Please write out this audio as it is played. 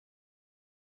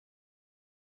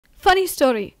Funny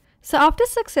story. So after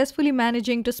successfully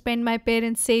managing to spend my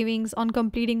parents' savings on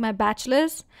completing my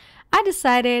bachelor's, I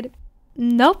decided,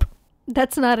 nope,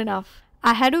 that's not enough.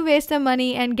 I had to waste their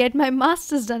money and get my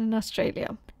master's done in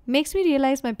Australia. Makes me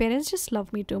realize my parents just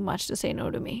love me too much to say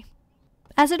no to me.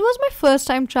 As it was my first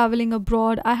time traveling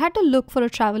abroad, I had to look for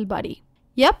a travel buddy.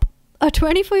 Yep, a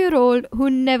 24-year-old who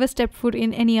never stepped foot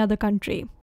in any other country.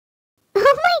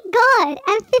 Oh my god,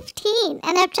 I'm 15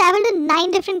 and I've traveled to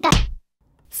 9 different countries.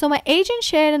 So my agent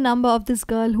shared a number of this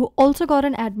girl who also got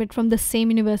an admit from the same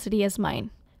university as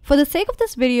mine. For the sake of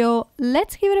this video,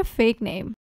 let's give it a fake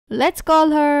name. Let's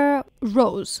call her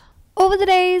Rose. Over the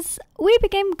days, we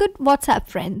became good WhatsApp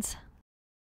friends.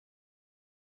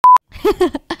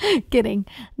 Kidding,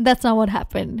 that's not what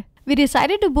happened. We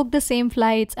decided to book the same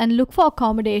flights and look for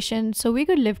accommodation so we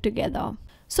could live together.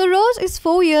 So Rose is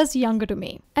 4 years younger to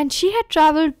me, and she had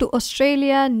traveled to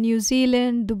Australia, New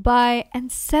Zealand, Dubai, and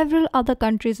several other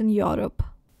countries in Europe.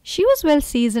 She was well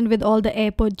seasoned with all the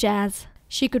airport jazz.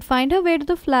 She could find her way to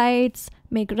the flights,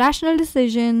 make rational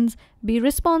decisions, be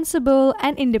responsible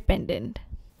and independent.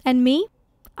 And me?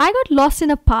 I got lost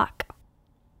in a park.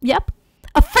 Yep,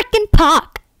 a freaking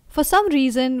park! For some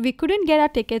reason, we couldn't get our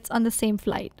tickets on the same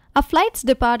flight. Our flights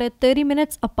departed 30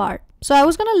 minutes apart. So I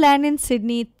was gonna land in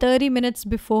Sydney 30 minutes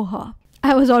before her.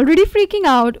 I was already freaking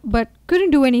out but couldn't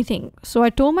do anything. So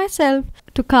I told myself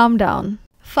to calm down.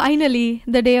 Finally,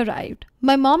 the day arrived.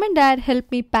 My mom and dad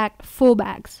helped me pack 4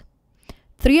 bags.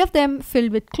 3 of them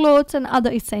filled with clothes and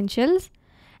other essentials.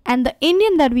 And the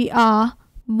Indian that we are,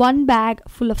 1 bag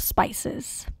full of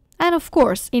spices. And of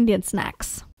course, Indian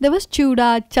snacks. There was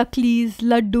chuda, chaklis,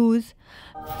 laddus,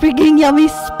 frigging yummy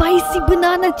spicy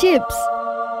banana chips.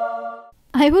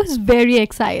 I was very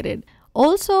excited.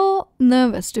 Also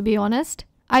nervous, to be honest.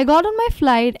 I got on my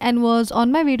flight and was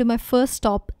on my way to my first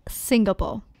stop,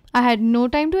 Singapore. I had no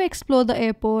time to explore the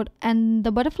airport and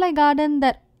the butterfly garden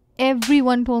that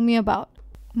everyone told me about.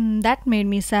 That made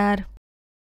me sad.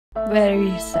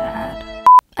 Very sad.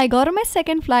 I got on my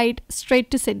second flight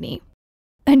straight to Sydney.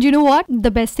 And you know what?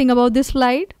 The best thing about this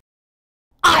flight?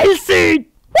 Aisle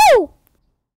seat! Woo!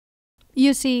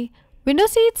 You see, window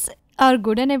seats are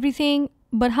good and everything,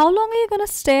 but how long are you gonna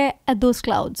stare at those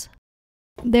clouds?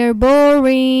 They're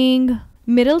boring.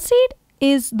 Middle seat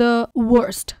is the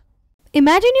worst.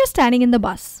 Imagine you're standing in the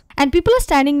bus and people are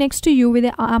standing next to you with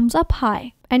their arms up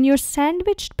high and you're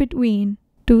sandwiched between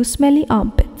 2 smelly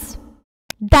armpits.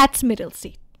 That's middle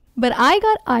seat. But I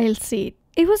got aisle seat.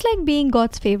 It was like being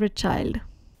God's favorite child.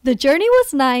 The journey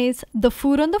was nice. The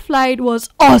food on the flight was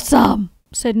awesome,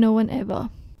 said no one ever.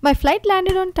 My flight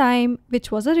landed on time,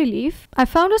 which was a relief. I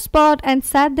found a spot and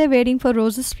sat there waiting for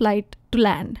Rose's flight to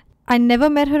land. I never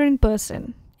met her in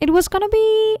person. It was gonna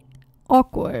be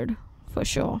awkward, for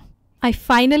sure. I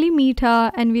finally meet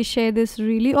her and we share this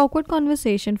really awkward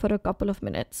conversation for a couple of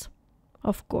minutes.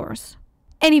 Of course.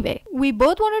 Anyway, we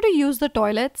both wanted to use the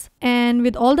toilets and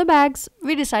with all the bags,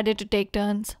 we decided to take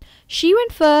turns. She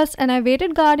went first and I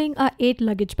waited guarding our 8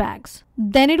 luggage bags.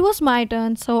 Then it was my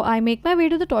turn, so I make my way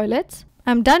to the toilets.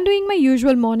 I'm done doing my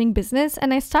usual morning business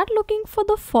and I start looking for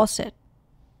the faucet.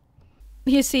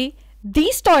 You see,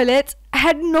 these toilets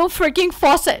had no freaking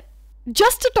faucet.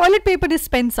 Just a toilet paper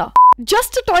dispenser.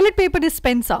 Just a toilet paper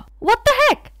dispenser. What the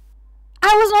heck?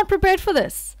 I was not prepared for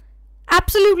this.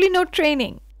 Absolutely no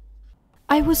training.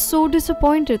 I was so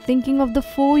disappointed thinking of the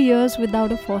 4 years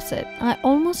without a faucet. I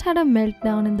almost had a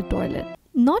meltdown in the toilet.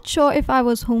 Not sure if I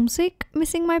was homesick,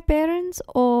 missing my parents,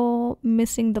 or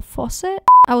missing the faucet.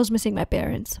 I was missing my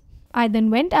parents. I then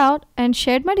went out and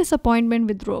shared my disappointment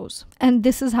with Rose. And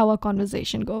this is how our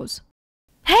conversation goes.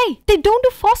 Hey, they don't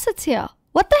do faucets here.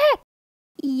 What the heck?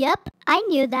 Yup, I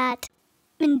knew that.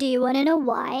 And do you want to know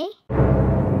why?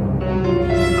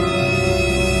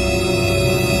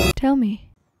 Tell me.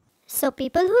 So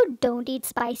people who don't eat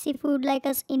spicy food like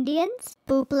us Indians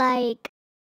poop like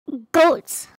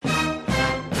goats.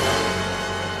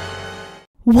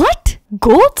 What?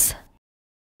 Goats?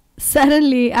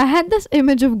 Suddenly, I had this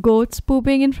image of goats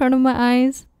pooping in front of my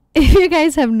eyes. If you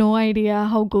guys have no idea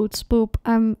how goats poop,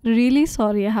 I'm really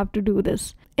sorry I have to do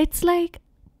this. It's like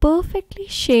perfectly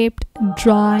shaped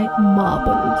dry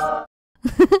marbles.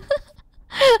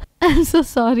 I'm so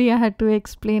sorry I had to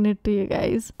explain it to you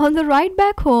guys. On the ride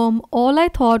back home, all I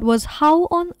thought was how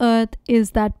on earth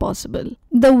is that possible?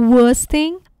 The worst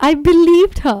thing, I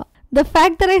believed her. The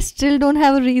fact that I still don't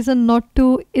have a reason not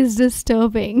to is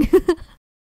disturbing.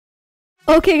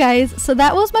 Okay guys, so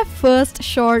that was my first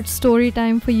short story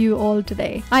time for you all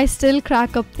today. I still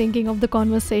crack up thinking of the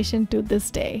conversation to this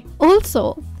day.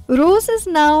 Also, Rose is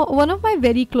now one of my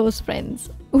very close friends.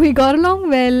 We got along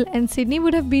well, and Sydney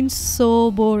would have been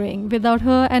so boring without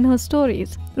her and her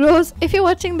stories. Rose, if you're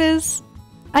watching this,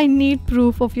 I need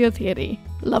proof of your theory.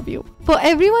 Love you. For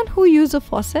everyone who uses a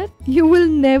faucet, you will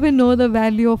never know the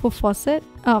value of a faucet.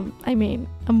 A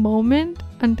moment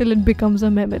until it becomes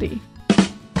a memory.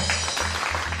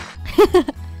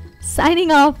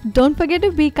 Signing off, don't forget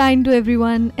to be kind to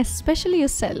everyone, especially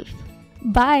yourself.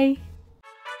 Bye.